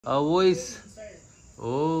A voice.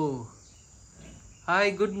 Oh. Hi,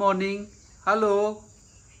 good morning. Hello.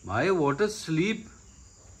 My, what a sleep.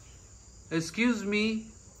 Excuse me.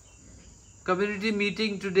 Community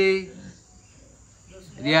meeting today.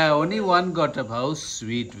 Yeah, only one got up. How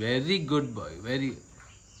sweet. Very good boy. Very.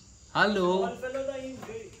 Hello.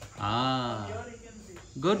 Ah.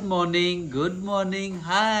 Good morning. Good morning.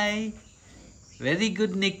 Hi. Very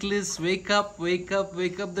good, Nicholas. Wake up, wake up,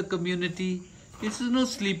 wake up the community. This is no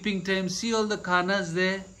sleeping time. See all the khanas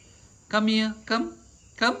there. Come here. Come.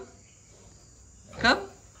 Come. Come.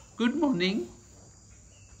 Good morning.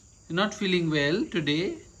 You're not feeling well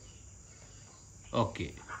today?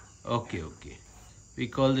 Okay. Okay, okay. We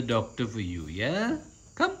call the doctor for you, yeah?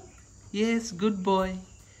 Come. Yes, good boy.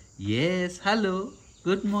 Yes, hello.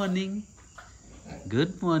 Good morning.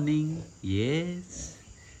 Good morning. Yes.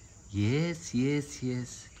 Yes, yes,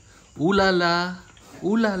 yes. Ooh la la.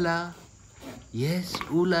 Ooh la la. Yes,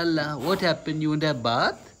 ooh la la. What happened? You want a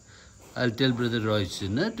bath? I'll tell Brother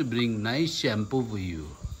Royston to bring nice shampoo for you.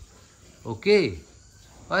 Okay.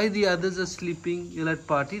 Why the others are sleeping? You were at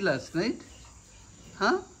party last night?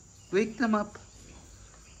 Huh? Wake them up.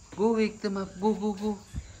 Go wake them up. Go, go, go.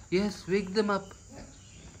 Yes, wake them up.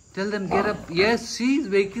 Tell them get up. Yes, see, he's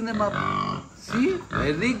waking them up. See?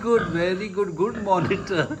 Very good, very good. Good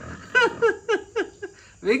monitor.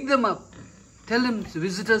 Wake them up. Tell them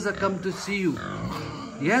visitors are come to see you.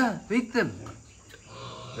 Yeah, wake them.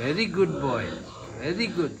 Very good boy. Very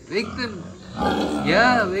good. Wake them.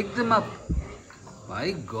 Yeah, wake them up.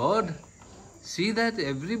 My God. See that?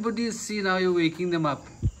 Everybody is see now you're waking them up.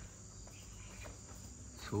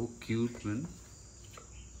 So cute, man.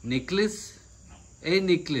 Nicholas. Hey,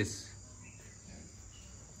 Nicholas.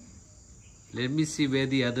 Let me see where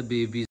the other babies